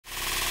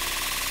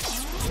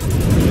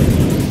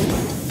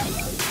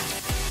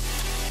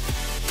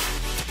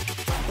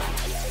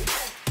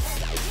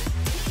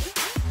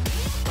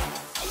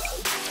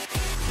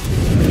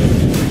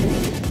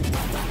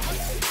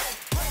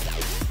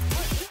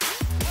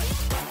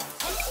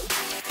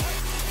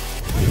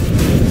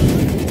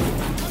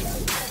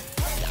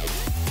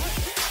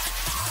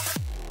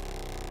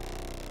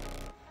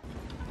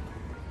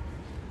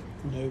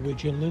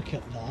Would you look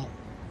at that?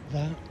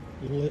 That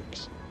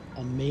looks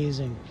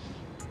amazing.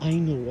 I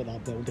know what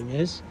that building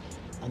is,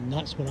 and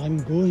that's where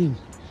I'm going.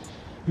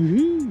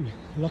 Woohoo!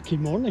 Lucky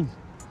morning.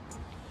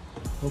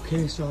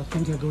 Okay, so I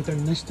think I'll go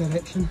down this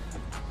direction.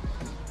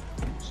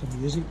 Some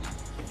music.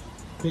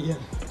 But yeah,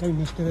 down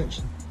this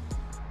direction.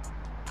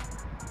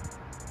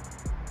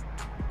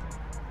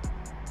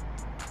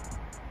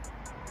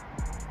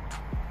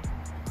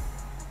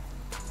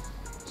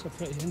 It's a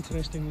pretty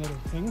interesting little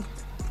thing.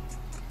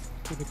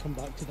 Maybe come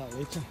back to that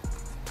later.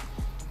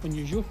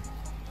 Unusual.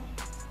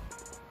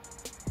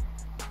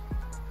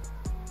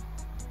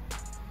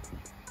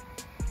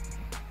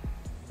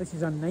 This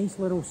is a nice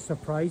little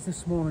surprise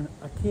this morning.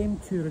 I came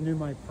to renew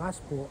my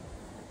passport,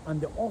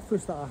 and the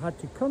office that I had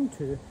to come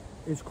to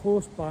is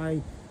close by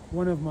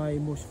one of my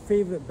most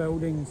favourite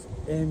buildings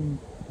in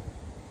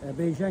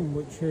Beijing,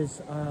 which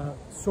is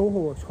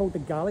Soho. It's called the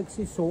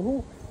Galaxy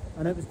Soho,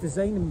 and it was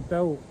designed and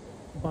built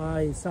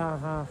by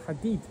Zaha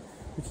Hadid,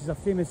 which is a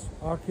famous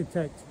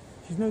architect.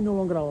 She's now no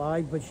longer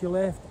alive, but she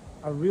left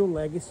a real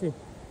legacy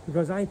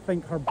because I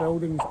think her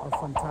buildings are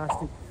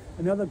fantastic.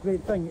 And the other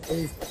great thing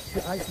is she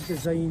actually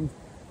designed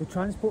the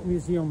Transport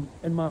Museum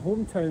in my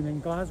hometown in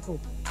Glasgow.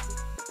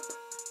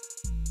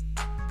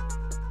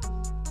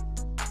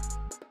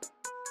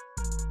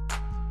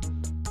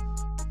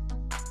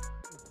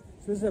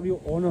 So this is a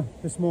real honour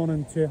this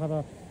morning to have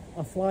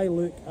a fly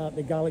look at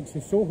the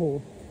Galaxy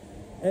Soho.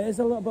 It is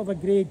a little bit of a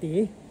grey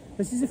day.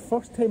 This is the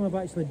first time I've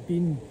actually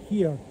been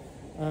here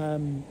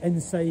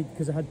inside,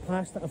 because I had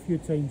passed it a few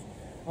times.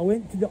 I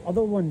went to the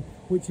other one,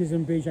 which is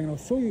in Beijing, and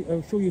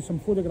I'll show you some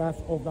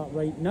photographs of that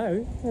right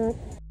now.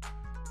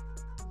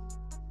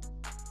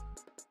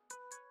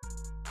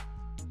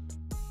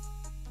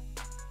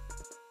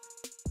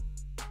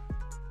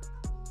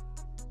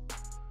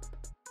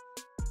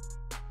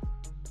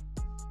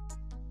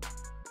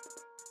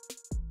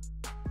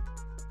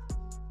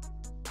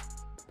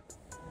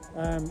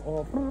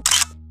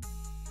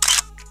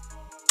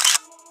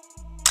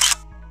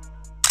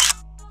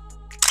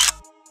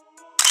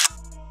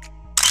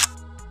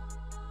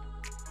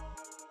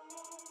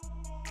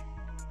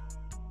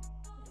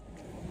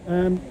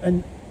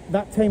 And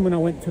that time when I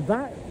went to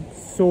that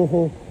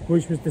Soho,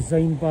 which was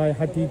designed by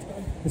Hadid,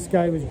 the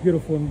sky was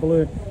beautiful and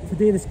blue.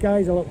 Today the sky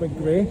is a little bit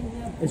grey.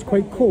 It's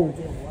quite cold.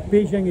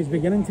 Beijing is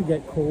beginning to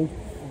get cold,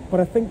 but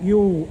I think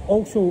you'll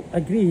also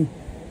agree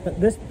that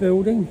this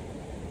building,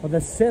 or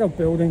this set of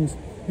buildings,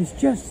 is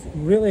just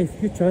really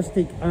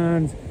futuristic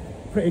and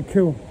pretty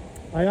cool.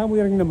 I am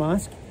wearing the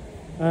mask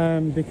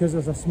because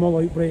there's a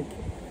small outbreak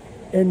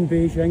in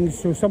Beijing,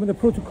 so some of the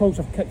protocols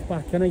have kicked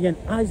back in again,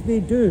 as they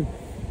do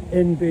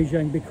in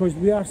Beijing, because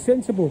we are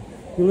sensible.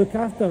 We look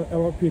after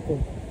our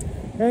people.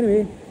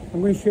 Anyway,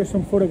 I'm going to share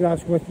some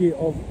photographs with you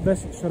of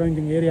this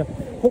surrounding area.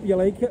 Hope you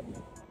like it.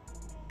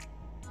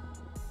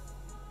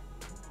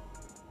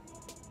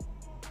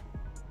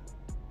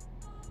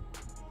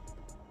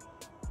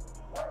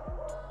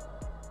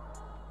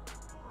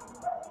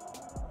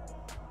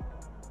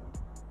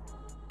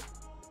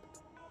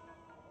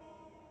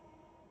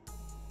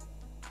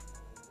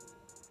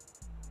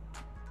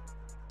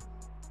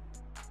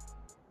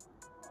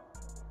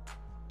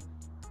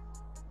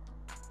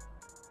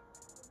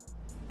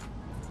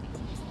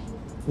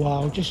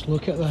 Wow, just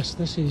look at this.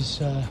 This is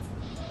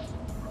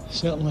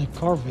certainly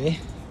curvy.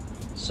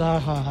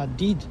 Zaha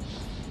Hadid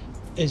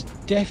is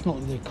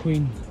definitely the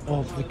queen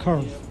of the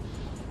curve,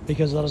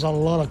 because there's a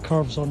lot of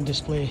curves on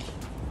display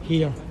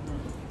here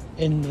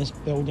in this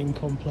building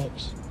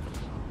complex.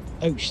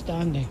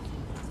 Outstanding.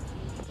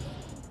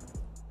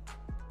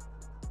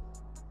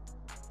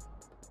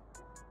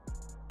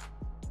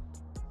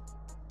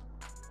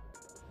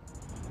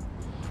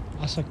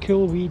 That's a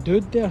cool wee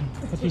dude there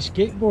with his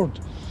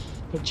skateboard.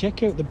 But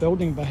check out the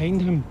building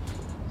behind him.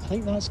 I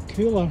think that's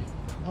cooler.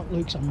 That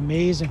looks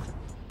amazing.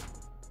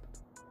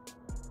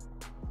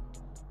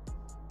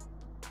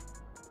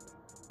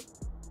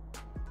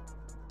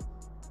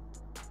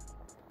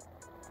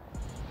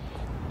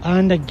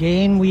 And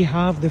again we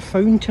have the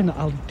fountain.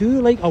 I do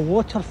like a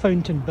water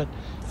fountain, but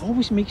it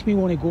always makes me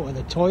want to go to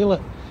the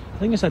toilet. I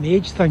think it's an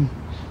age thing.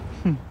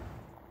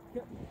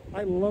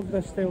 I love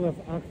this style of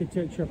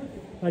architecture,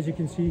 as you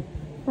can see.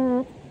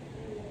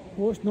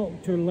 What's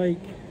not to like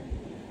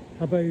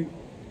about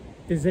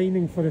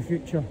designing for the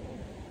future?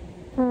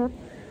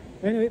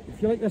 Anyway,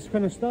 if you like this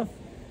kind of stuff,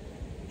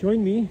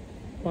 join me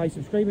by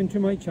subscribing to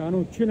my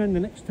channel. Tune in the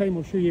next time,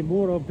 I'll show you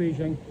more of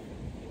Beijing.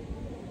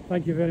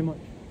 Thank you very much.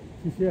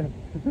 Yeah.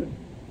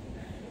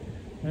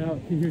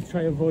 You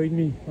try to avoid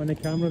me on the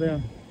camera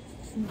there.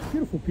 Some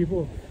beautiful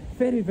people,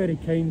 very, very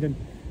kind, and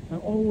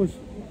always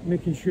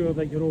making sure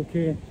that you're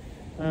okay.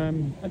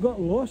 I got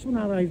lost when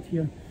I arrived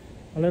here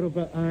a little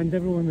bit, and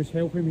everyone was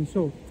helping me.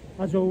 So,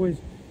 as always,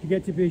 you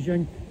get to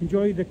Beijing,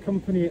 enjoy the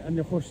company and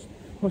the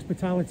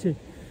hospitality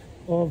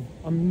of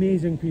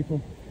amazing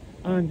people,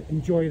 and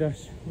enjoy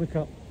this. Look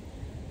up.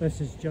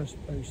 This is just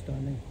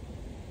outstanding.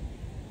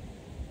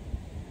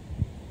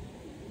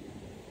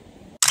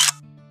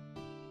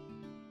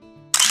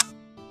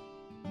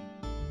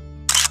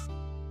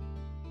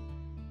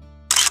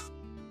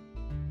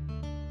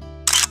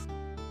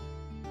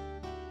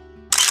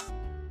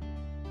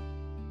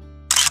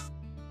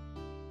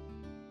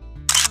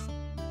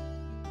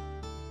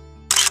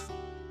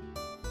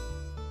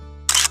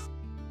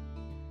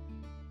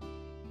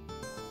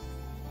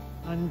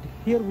 And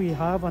here we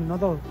have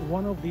another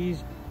one of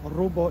these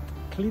robot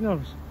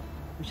cleaners,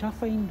 which I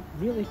find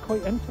really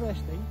quite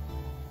interesting.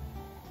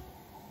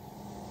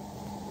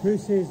 Who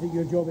says that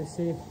your job is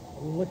safe?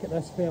 Look at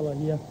this fella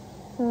here.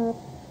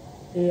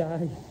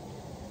 AI,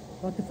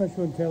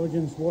 artificial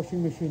intelligence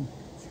washing machine,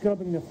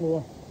 scrubbing the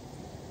floor.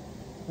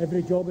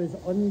 Every job is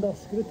under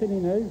scrutiny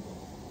now.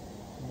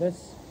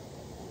 This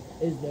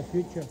is the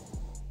future.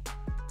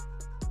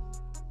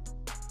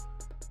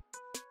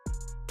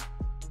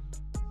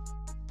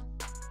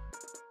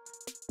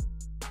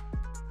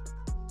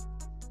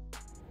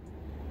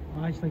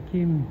 I actually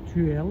came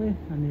too early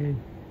and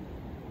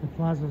the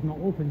plaza's not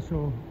open,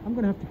 so I'm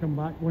going to have to come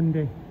back one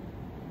day.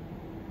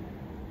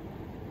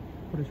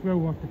 But it's well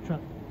worth the trip.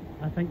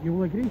 I think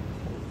you'll agree.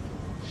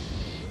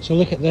 So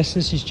look at this.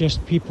 This is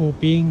just people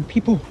being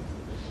people.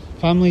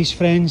 Families,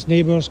 friends,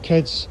 neighbours,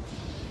 kids.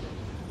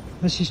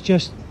 This is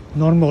just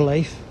normal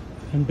life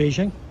in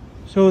Beijing.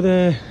 So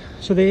the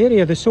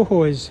area, the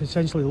Soho, is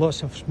essentially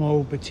lots of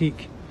small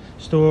boutique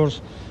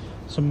stores,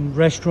 some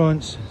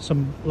restaurants,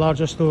 some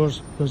larger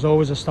stores. There's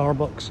always a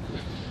Starbucks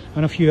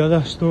and a few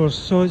other stores.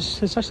 So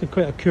it's actually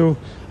quite a cool,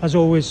 as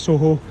always,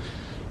 Soho,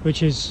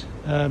 which is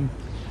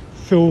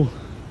full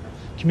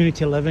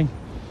community living,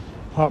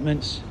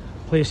 apartments,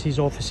 places,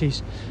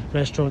 offices,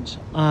 restaurants,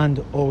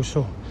 and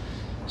also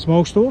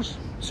small stores.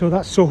 So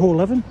that's Soho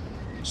living.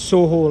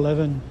 Soho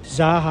living,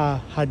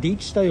 Zaha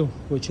Hadid style,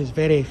 which is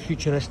very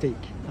futuristic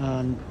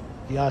and,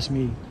 if you ask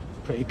me,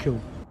 pretty cool.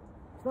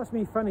 So that's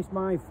me finished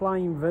my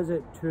flying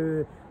visit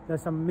to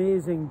this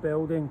amazing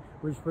building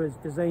which was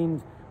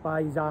designed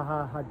by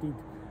Zaha Hadid.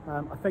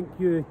 I think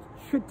you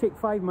should take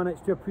 5 minutes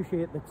to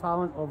appreciate the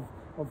talent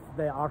of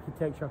the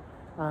architecture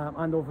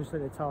and obviously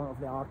the talent of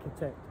the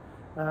architect.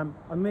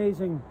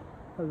 Amazing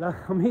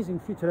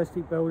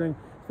futuristic building.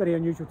 It's very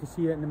unusual to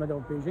see it in the middle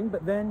of Beijing,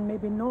 but then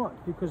maybe not,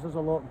 because there's a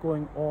lot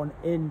going on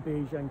in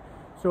Beijing.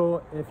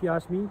 So if you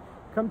ask me,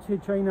 come to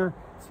China,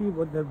 see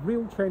what the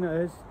real China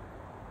is.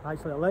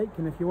 Actually like,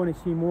 and if you want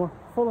to see more,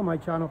 follow my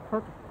channel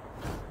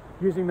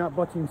using that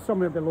button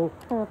somewhere below.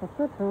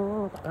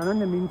 And in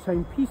the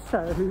meantime, peace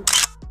out.